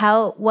was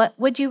what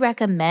would you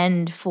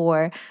recommend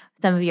for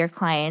some of your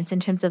clients in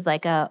terms of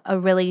like a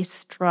really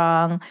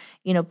strong,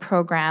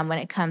 program when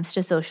it comes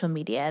to social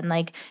media? And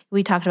like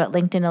we talked about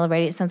LinkedIn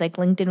already, it sounds like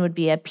LinkedIn would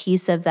be a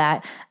piece of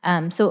that.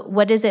 So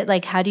what is it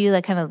like? How do you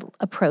like kind of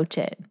approach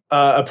it?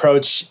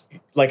 Approach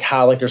like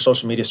how like their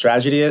social media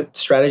strategy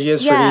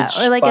is for each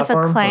or like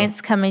platform? If a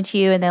client's coming to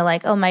you and they're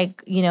like, oh, my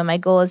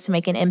goal is to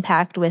make an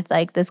impact with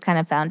like this kind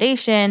of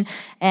foundation,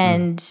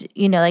 and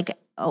like,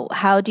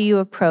 how do you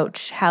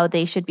approach how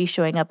they should be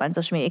showing up on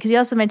social media? Because you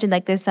also mentioned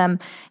like there's some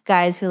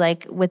guys who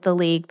like with the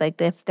league,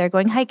 like if they're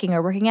going hiking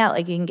or working out,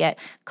 like you can get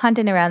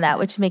content around that,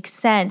 which makes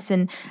sense.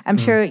 And I'm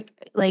sure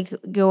like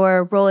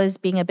your role is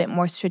being a bit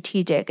more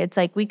strategic. It's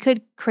like we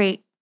could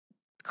create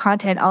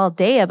content all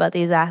day about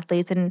these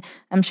athletes and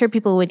I'm sure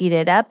people would eat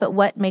it up, but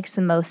what makes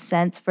the most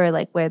sense for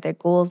like where their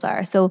goals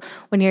are? So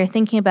when you're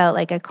thinking about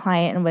like a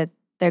client and what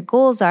their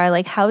goals are,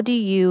 like how do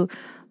you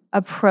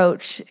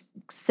approach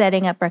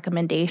setting up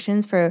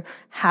recommendations for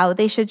how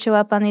they should show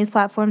up on these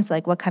platforms,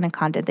 like what kind of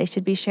content they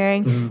should be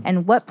sharing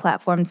and what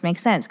platforms make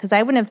sense? Because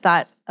I wouldn't have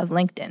thought of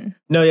LinkedIn.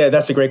 No, yeah,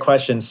 that's a great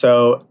question.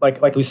 So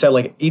like we said,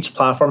 like each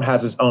platform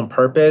has its own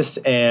purpose.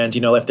 And,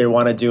 if they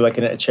want to do like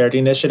a charity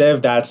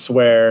initiative, that's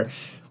where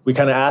we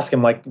kind of ask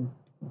them like,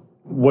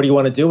 what do you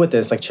want to do with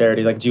this like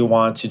charity? Like, do you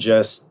want to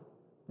just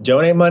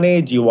donate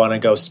money? Do you want to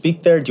go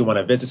speak there? Do you want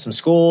to visit some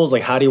schools?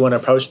 Like, how do you want to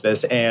approach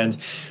this? And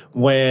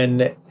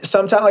when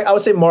sometimes, like I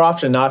would say more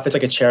often than not, if it's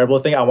like a charitable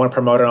thing, I want to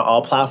promote it on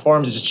all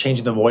platforms, it's just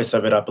changing the voice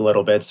of it up a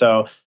little bit.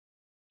 So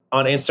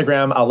on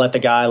Instagram, I'll let the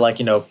guy like,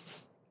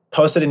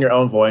 post it in your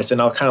own voice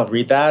and I'll kind of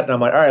read that. And I'm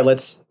like, all right,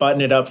 let's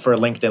button it up for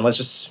LinkedIn. Let's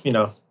just,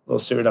 we'll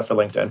suit it up for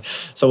LinkedIn.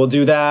 So we'll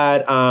do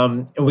that.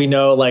 And we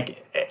know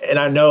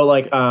I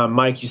know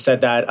Mike, you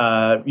said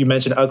that you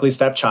mentioned ugly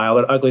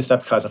stepchild or ugly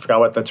stepcousin. I forgot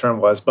what the term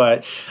was,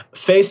 but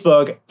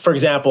Facebook, for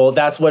example,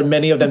 that's what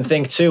many of them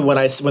think too. When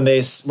I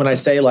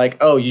say like,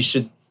 oh, you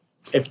should,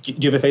 do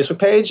you have a Facebook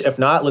page? If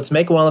not, let's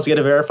make one. Let's get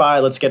it verified.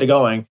 Let's get it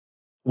going.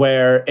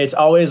 Where it's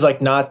always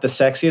like not the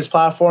sexiest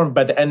platform,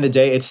 but at the end of the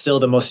day, it's still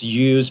the most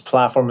used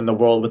platform in the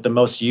world with the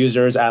most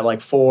users at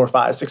like 4,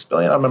 5, 6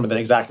 billion. I don't remember the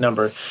exact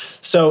number.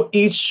 So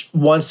each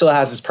one still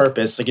has its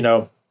purpose. Like,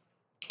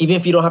 even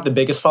if you don't have the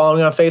biggest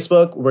following on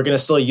Facebook, we're going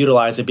to still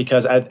utilize it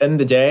because at the end of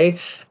the day,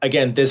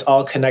 again, this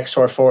all connects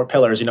to our 4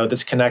 pillars.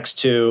 This connects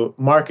to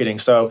marketing.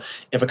 So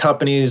if a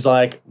company is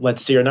like,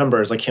 let's see your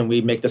numbers, like, can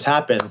we make this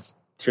happen?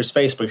 Here's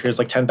Facebook. Here's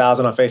like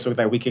 10,000 on Facebook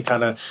that we could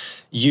kind of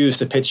use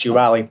to pitch you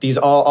out. Like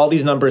all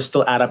these numbers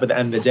still add up at the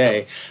end of the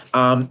day.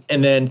 And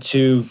then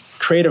to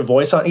create a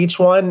voice on each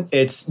one,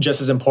 it's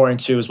just as important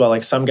too as well.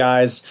 Like some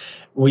guys,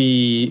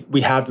 we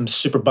have them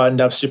super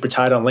buttoned up, super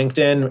tight on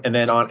LinkedIn, and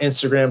then on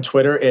Instagram,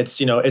 Twitter, it's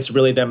it's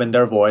really them and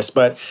their voice.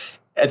 But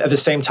at the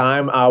same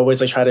time, I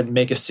always like try to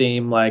make it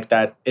seem like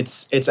that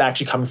it's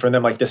actually coming from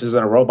them. Like this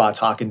isn't a robot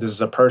talking. This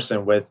is a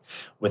person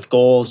with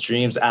goals,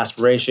 dreams,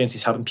 aspirations.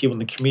 He's helping people in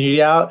the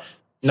community out.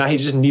 Now he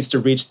just needs to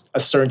reach a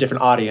certain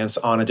different audience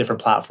on a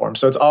different platform.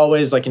 So it's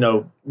always like,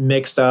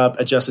 mixed up,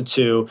 adjusted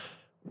to,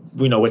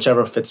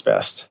 whichever fits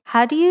best.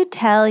 How do you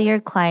tell your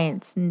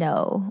clients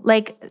no?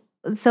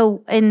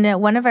 So in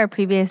one of our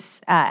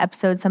previous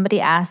episodes, somebody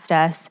asked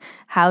us,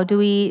 how do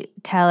we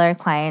tell our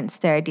clients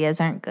their ideas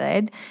aren't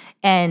good?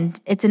 And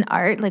it's an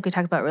art, like we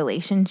talked about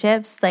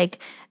relationships. Do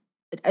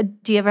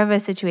you ever have a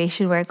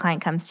situation where a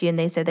client comes to you and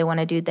they say they want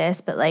to do this,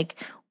 but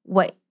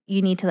what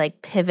you need to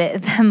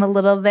pivot them a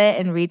little bit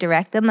and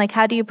redirect them?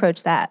 How do you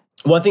approach that?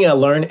 One thing I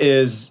learned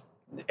is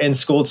in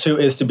school too,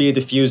 is to be a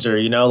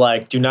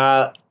diffuser, do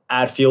not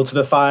add fuel to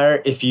the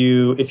fire. If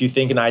you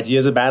think an idea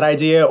is a bad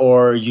idea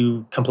or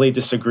you completely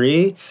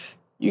disagree,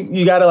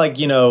 you got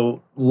to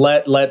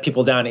let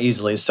people down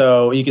easily.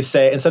 So you could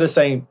say, instead of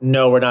saying,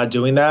 no, we're not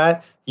doing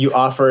that, you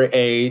offer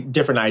a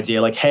different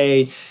idea.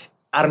 Hey,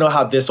 I don't know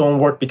how this one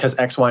worked because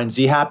X, Y, and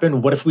Z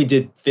happened. What if we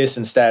did this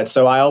instead?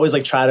 So I always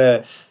try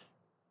to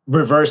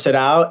reverse it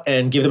out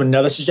and give them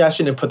another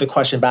suggestion and put the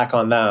question back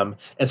on them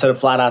instead of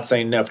flat out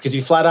saying no. Because if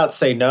you flat out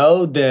say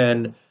no,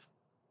 then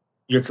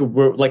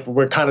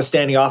we're kind of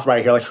standing off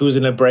right here. Who's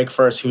going to break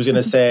first? Who's going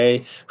to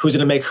say, who's going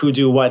to make who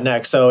do what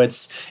next? So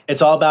it's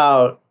all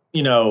about,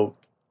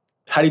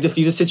 how do you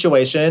diffuse a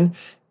situation?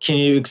 Can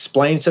you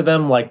explain to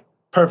them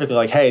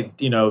perfectly, hey,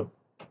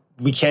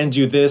 we can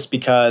do this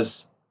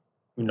because,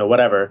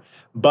 whatever.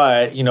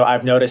 But,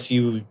 I've noticed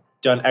you've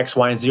done X,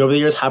 Y, and Z over the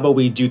years. How about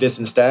we do this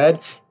instead?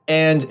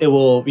 And it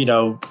will,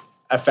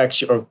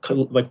 affect you or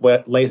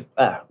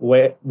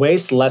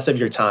waste less of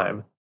your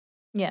time.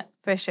 Yeah,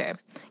 for sure.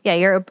 Yeah,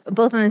 you're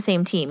both on the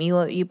same team.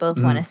 You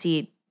both want to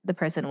see the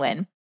person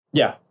win.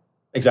 Yeah,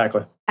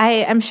 exactly.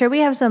 I'm sure we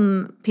have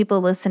some people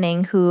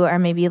listening who are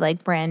maybe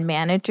brand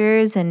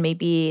managers and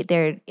maybe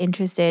they're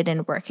interested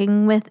in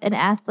working with an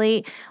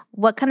athlete.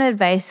 What kind of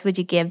advice would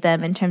you give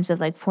them in terms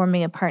of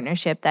forming a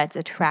partnership that's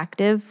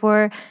attractive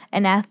for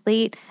an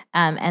athlete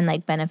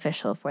and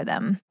beneficial for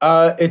them?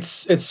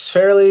 It's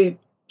fairly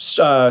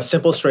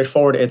simple,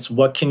 straightforward. It's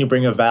what can you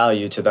bring of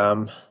value to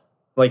them?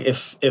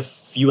 If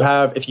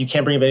you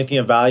can't bring anything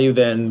of value,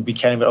 then we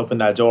can't even open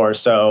that door.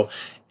 So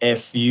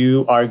if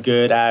you are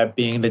good at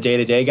being the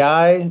day-to-day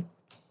guy,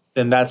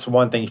 then that's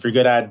one thing. If you're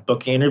good at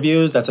booking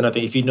interviews, that's another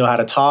thing. If you know how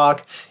to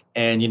talk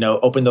and,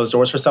 open those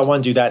doors for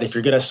someone, do that. If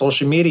you're good at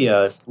social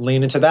media,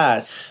 lean into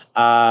that.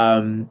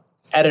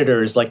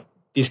 Editors,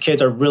 these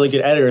kids are really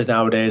good editors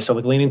nowadays. So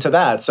lean into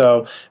that.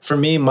 So for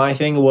me, my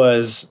thing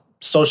was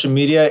social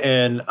media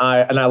and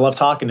I love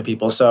talking to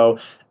people. So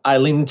I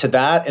leaned into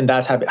that, and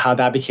that's how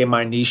that became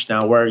my niche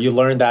now, where I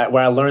learned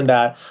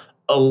that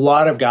a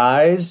lot of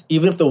guys,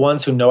 even if the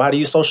ones who know how to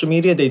use social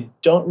media, they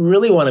don't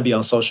really want to be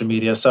on social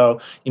media. So,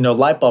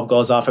 light bulb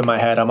goes off in my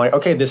head. I'm like,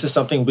 okay, this is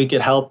something we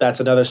could help. That's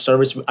another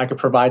service I could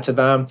provide to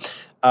them.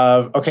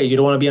 Okay, you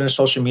don't want to be on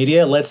social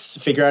media. Let's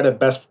figure out a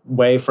best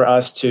way for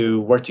us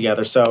to work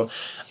together. So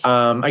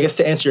I guess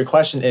to answer your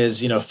question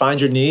is, find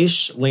your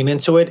niche, lean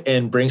into it,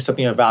 and bring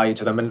something of value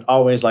to them. And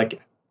always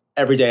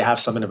every day have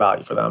something of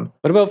value for them.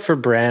 What about for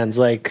brands?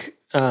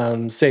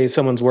 Say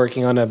someone's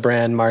working on a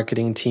brand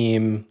marketing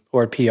team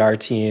or PR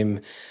team.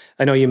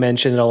 I know you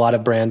mentioned that a lot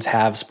of brands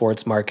have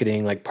sports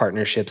marketing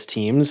partnerships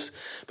teams,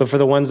 but for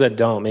the ones that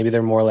don't, maybe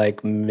they're more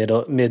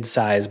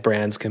mid-sized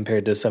brands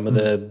compared to some of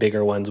the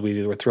bigger ones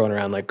we were throwing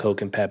around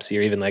Coke and Pepsi,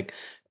 or even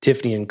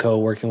Tiffany and Co.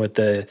 working with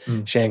the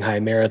Shanghai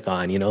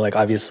Marathon.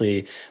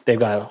 Obviously they've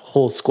got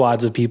whole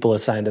squads of people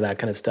assigned to that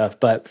kind of stuff.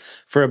 But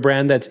for a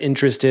brand that's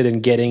interested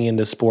in getting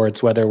into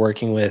sports, whether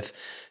working with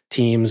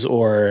teams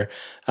or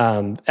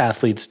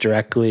athletes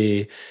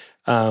directly,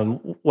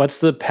 what's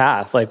the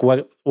path?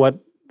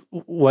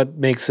 What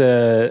makes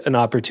a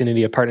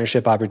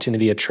partnership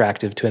opportunity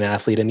attractive to an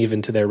athlete and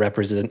even to their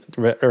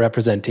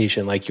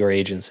representation, like your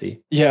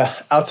agency? Yeah,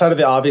 outside of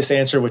the obvious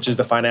answer, which is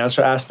the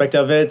financial aspect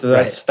of it,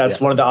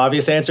 that's one of the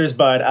obvious answers.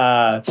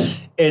 But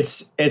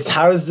it's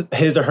how does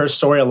his or her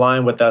story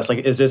align with us?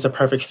 Is this a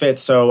perfect fit?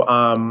 So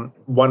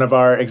one of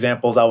our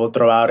examples I will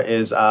throw out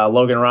is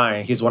Logan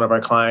Ryan. He's one of our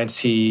clients.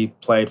 He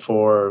played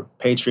for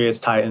Patriots,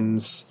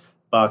 Titans,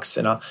 Bucks,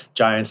 and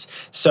Giants.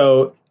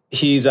 So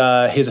his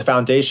a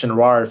foundation,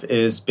 RARF,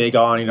 is big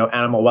on,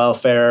 animal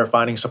welfare,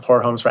 finding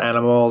support homes for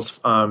animals,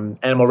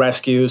 animal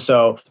rescue.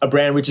 So a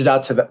brand reaches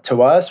out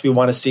to us. We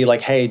want to see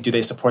hey, do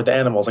they support the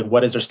animals?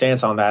 What is their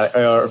stance on that?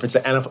 Or if it's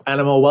an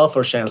animal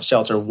welfare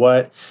shelter,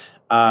 what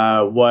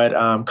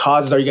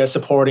causes are you guys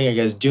supporting? Are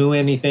you guys doing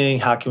anything?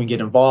 How can we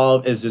get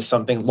involved? Is this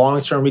something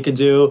long-term we could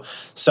do?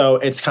 So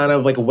it's kind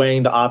of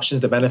weighing the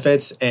options, the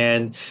benefits,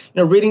 and,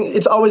 reading.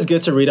 It's always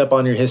good to read up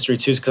on your history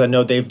too, because I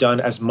know they've done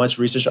as much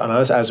research on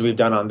us as we've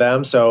done on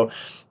them. So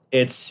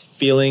it's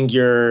feeling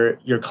your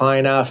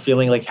client out,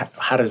 feeling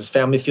how does his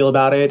family feel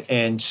about it,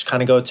 and just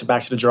kind of go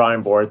back to the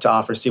drawing board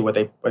to see what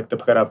they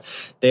put up.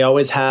 They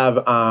always have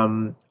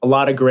a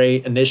lot of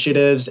great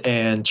initiatives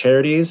and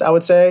charities, I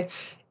would say.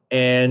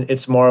 And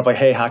it's more of like,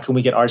 hey, how can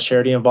we get our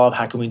charity involved?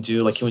 How can we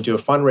do a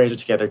fundraiser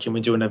together? Can we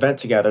do an event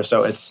together?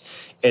 So it's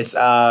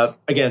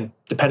again,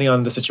 depending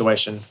on the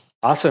situation.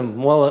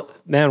 Awesome. Well,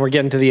 man, we're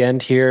getting to the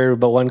end here,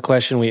 but one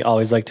question we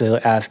always like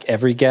to ask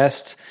every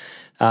guest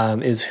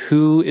is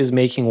who is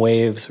making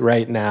waves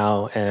right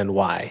now and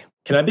why?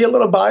 Can I be a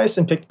little biased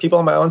and pick people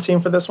on my own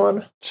team for this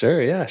one?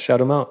 Sure, yeah. Shout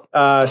them out.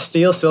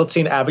 Steele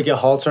Siltine, Abigail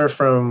Halter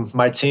from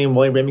my team,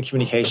 William Raymond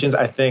Communications.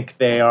 I think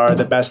they are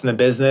the best in the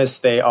business.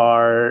 They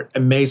are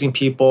amazing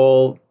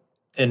people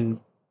in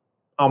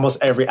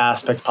almost every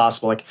aspect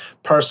possible, like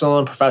personal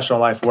and professional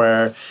life,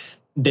 where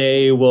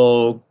they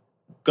will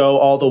go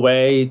all the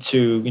way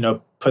to,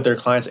 put their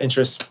clients'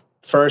 interests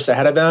first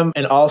ahead of them.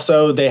 And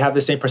also they have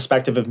the same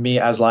perspective of me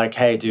as like,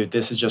 hey, dude,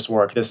 this is just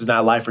work. This is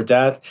not life or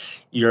death.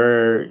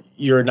 You're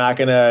not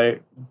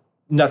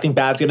nothing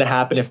bad's going to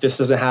happen if this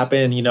doesn't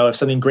happen. If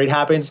something great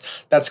happens,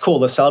 that's cool.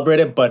 Let's celebrate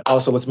it. But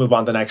also let's move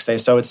on the next day.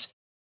 So it's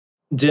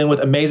dealing with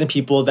amazing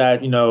people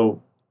that,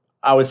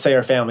 I would say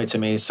are family to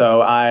me.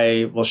 So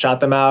I will shout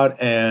them out,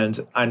 and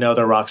I know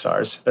they're rock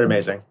stars. They're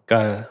amazing.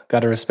 Gotta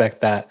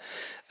respect that.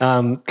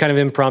 Kind of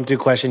impromptu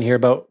question here,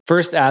 but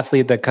first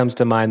athlete that comes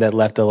to mind that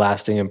left a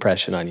lasting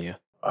impression on you.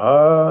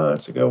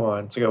 That's a good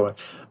one.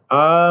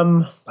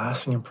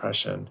 Lasting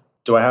impression.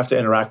 Do I have to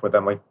interact with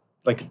them?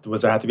 Like,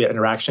 does there have to be an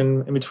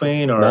interaction in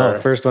between, or no?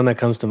 First one that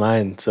comes to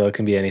mind, so it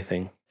can be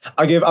anything.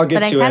 I'll give but two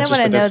answers for this one. I kind of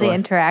want to know the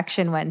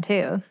interaction one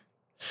too.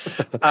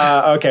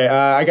 Okay,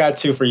 I got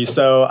two for you.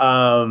 So,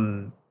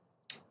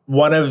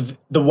 one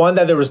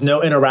that there was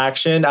no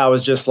interaction, I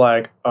was just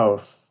like,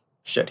 oh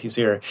shit, he's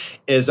here.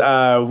 Is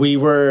we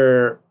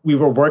were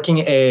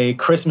working a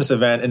Christmas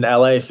event in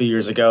LA a few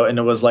years ago, and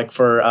it was like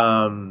for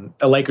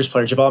a Lakers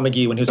player, JaVale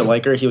McGee. When he was a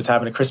Laker, he was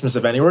having a Christmas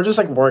event. And we were just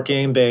like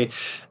working.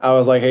 I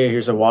was like, hey,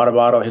 here's a water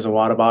bottle.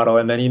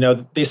 And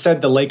then they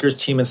said the Lakers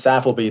team and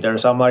staff will be there.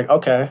 So I'm like,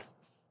 okay,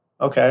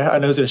 I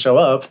know who's gonna show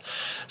up.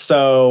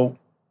 So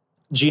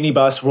Genie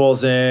Bus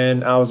rolls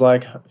in. I was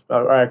like,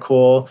 all right,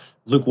 cool.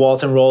 Luke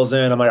Walton rolls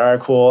in. I'm like, all right,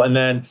 cool. And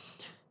then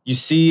you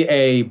see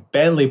a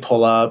Bentley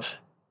pull up,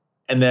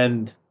 and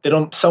then you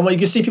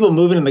can see people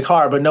moving in the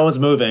car, but no one's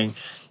moving.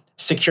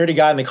 Security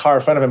guy in the car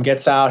in front of him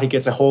gets out. He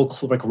gets a whole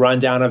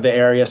rundown of the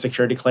area,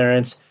 security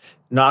clearance,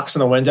 knocks on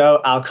the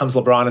window. Out comes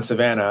LeBron and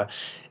Savannah.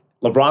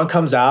 LeBron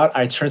comes out.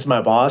 I turn to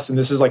my boss, and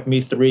this is like me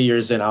 3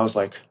 years in. I was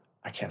like,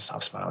 I can't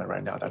stop smiling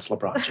right now. That's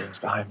LeBron James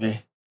behind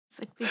me. It's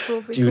like, be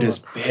cool. Dude is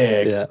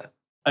big. Yeah.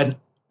 A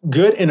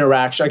good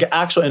interaction, like an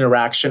actual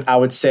interaction, I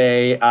would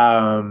say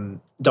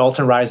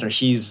Dalton Reisner.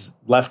 He's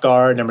left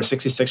guard, number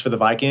 66 for the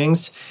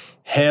Vikings.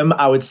 Him,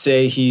 I would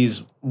say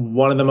he's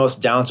one of the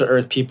most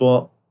down-to-earth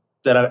people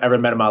that I've ever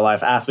met in my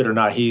life, athlete or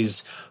not.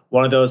 He's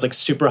one of those like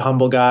super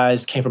humble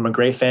guys, came from a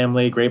great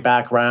family, great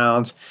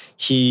background.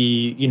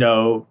 He,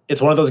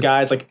 it's one of those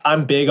guys, like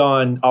I'm big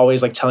on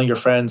always like telling your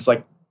friends,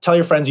 tell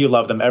your friends you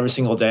love them every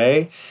single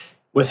day.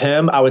 With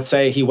him, I would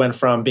say he went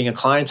from being a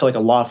client to like a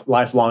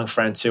lifelong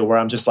friend too, where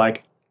I'm just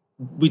like,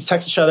 we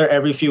text each other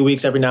every few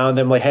weeks, every now and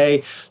then, like,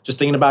 hey, just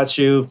thinking about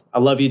you. I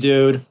love you,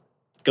 dude.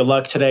 Good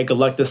luck today. Good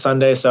luck this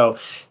Sunday. So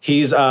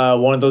he's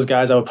one of those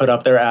guys I would put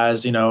up there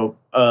as, a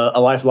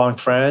lifelong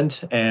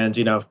friend. And,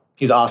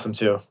 he's awesome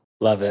too.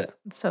 Love it.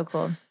 It's so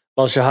cool.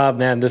 Well, Shahob,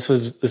 man, this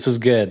was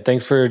good.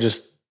 Thanks for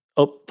just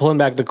pulling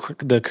back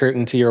the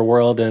curtain to your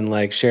world and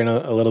like sharing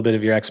a little bit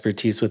of your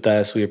expertise with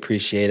us. We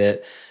appreciate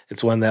it.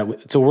 It's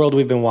a world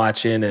we've been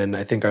watching, and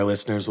I think our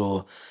listeners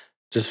will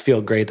just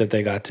feel great that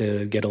they got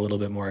to get a little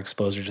bit more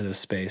exposure to this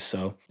space.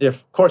 So yeah,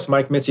 of course,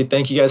 Mike, Mitzi,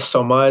 thank you guys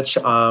so much.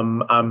 I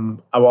will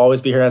always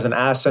be here as an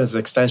asset, as an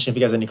extension. If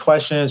you guys have any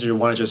questions or you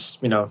want to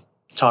just,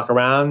 talk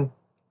around,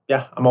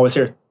 yeah, I'm always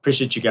here.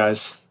 Appreciate you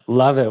guys.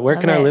 Love it. Where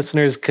can our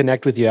listeners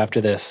connect with you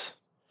after this?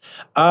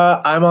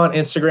 I'm on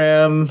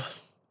Instagram,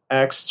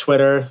 X,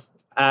 Twitter,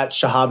 at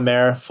Shahob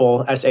Mehr,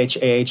 full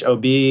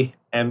SHAHOB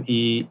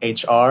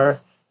MEHR.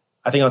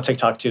 I think on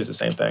TikTok too is the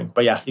same thing.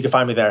 But yeah, you can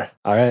find me there.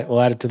 All right. We'll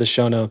add it to the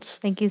show notes.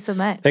 Thank you so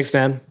much. Thanks,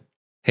 man.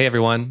 Hey,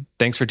 everyone.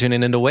 Thanks for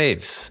tuning into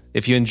Waves.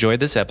 If you enjoyed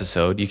this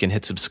episode, you can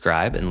hit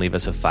subscribe and leave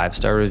us a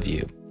 5-star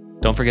review.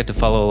 Don't forget to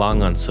follow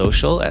along on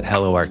social at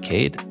Hello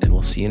Arcade, and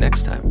we'll see you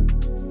next time.